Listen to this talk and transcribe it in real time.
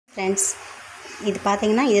Friends, இது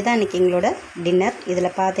பார்த்தீங்கன்னா இதுதான் இன்றைக்கி எங்களோட டின்னர். இதில்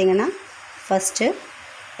பார்த்தீங்கன்னா ஃபஸ்ட்டு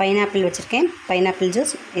பைனாப்பிள் வச்சுருக்கேன். Pineapple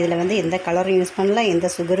juice. இதில் வந்து எந்த கலரும் யூஸ் பண்ணல, எந்த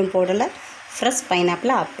சுகரும் போடலை. ஃப்ரெஷ்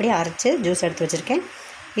பைனாப்பிளை அப்படியே அரைச்சி ஜூஸ் எடுத்து வச்சுருக்கேன்.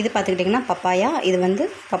 இது பார்த்துக்கிட்டிங்கன்னா பப்பாயா. இது வந்து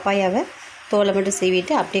பப்பாயாவை தோலை மட்டும்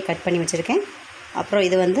சீவிட்டு அப்படியே கட் பண்ணி வச்சுருக்கேன். அப்புறம்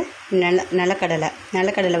இது வந்து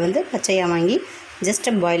நிலக்கடலை வந்து பச்சையாக வாங்கி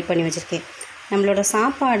ஜஸ்ட்டு பாயில் பண்ணி வச்சுருக்கேன். நம்மளோட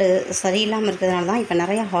சாப்பாடு சரியில்லாமல் இருக்கிறதுனால தான் இப்போ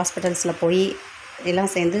நிறையா ஹாஸ்பிட்டல்ஸில் போய் எல்லாம்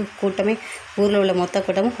சேர்ந்து கூட்டமே, ஊரில் உள்ள மொத்த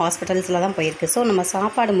கூட்டமும் ஹாஸ்பிட்டல்ஸில் தான் போயிருக்கு. ஸோ நம்ம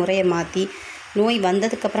சாப்பாடு முறையை மாற்றி நோய்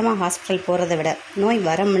வந்ததுக்கப்புறமா ஹாஸ்பிட்டல் போகிறத விட நோய்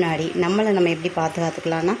வர முன்னாடி நம்ம எப்படி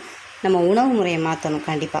பாதுகாத்துக்கலான்னா நம்ம உணவு முறையை மாற்றணும்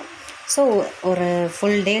கண்டிப்பாக. ஸோ ஒரு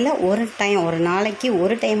ஃபுல் டேயில் ஒரு நாளைக்கு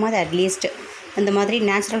ஒரு டைமாவது அட்லீஸ்ட் இந்த மாதிரி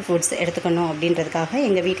நேச்சுரல் ஃபுட்ஸ் எடுத்துக்கணும் அப்படின்றதுக்காக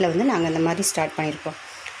எங்கள் வீட்டில் வந்து நாங்கள் இந்த மாதிரி ஸ்டார்ட் பண்ணியிருக்கோம்.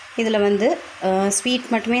 இதில் வந்து ஸ்வீட்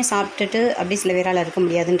மட்டுமே சாப்பிட்டுட்டு அப்படி சில பேரால் இருக்க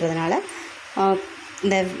முடியாதுன்றதுனால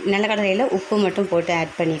இந்த நிலக்கடலையில் உப்பு மட்டும் போட்டு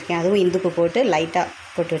ஆட் பண்ணியிருக்கேன். அதுவும் இந்துப்பு போட்டு லைட்டாக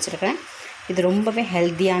போட்டு வச்சுருக்கேன். இது ரொம்பவே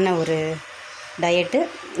ஹெல்த்தியான ஒரு டயட்டு.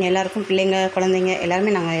 எல்லாருக்கும் பிள்ளைங்க, குழந்தைங்க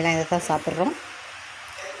எல்லாருமே நாங்கள் எல்லாம் இதை தான் சாப்பிட்றோம்.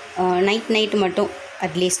 நைட்டு மட்டும்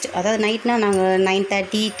அட்லீஸ்ட், அதாவது நைட்னால் நாங்கள்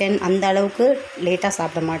 9:30 10 அந்த அளவுக்கு லேட்டாக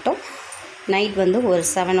சாப்பிட மாட்டோம். நைட் வந்து ஒரு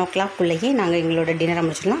 7 o'clock நாங்கள் எங்களோட டின்னரை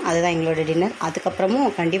முடிச்சிடலாம். அதுதான் எங்களோட டின்னர். அதுக்கப்புறமும்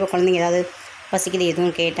கண்டிப்பாக குழந்தைங்க ஏதாவது பசிக்குது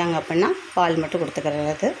எதுவும் கேட்டாங்க அப்படின்னா பால் மட்டும்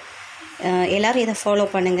கொடுத்துக்கிறது. எல்லோரும் இதை ஃபாலோ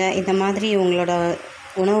பண்ணுங்கள். இந்த மாதிரி உங்களோட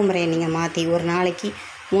உணவு முறையை நீங்கள் மாற்றி ஒரு நாளைக்கு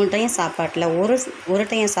 3 டைம் சாப்பாட்டில் ஒரு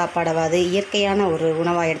டைம் சாப்பாடாவது இயற்கையான ஒரு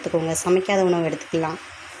உணவாக எடுத்துக்கோங்க. சமைக்காத உணவு எடுத்துக்கலாம்.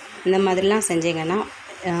 இந்த மாதிரிலாம் செஞ்சீங்கன்னா,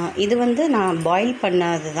 இது வந்து நான் பாயில்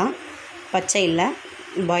பண்ணது தான், பச்சை இல்லை,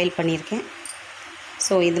 பாயில் பண்ணியிருக்கேன்.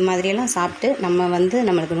 ஸோ இது மாதிரியெல்லாம் சாப்பிட்டு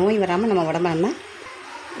நம்மளுக்கு நோய் வராமல் நம்ம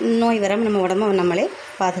உடம்பை நம்மளே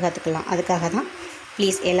பாதுகாத்துக்கலாம். அதுக்காக தான்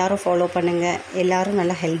ப்ளீஸ் எல்லோரும் ஃபாலோ பண்ணுங்கள். எல்லோரும்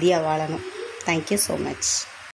நல்லா ஹெல்த்தியாக வாழணும். Thank you so much.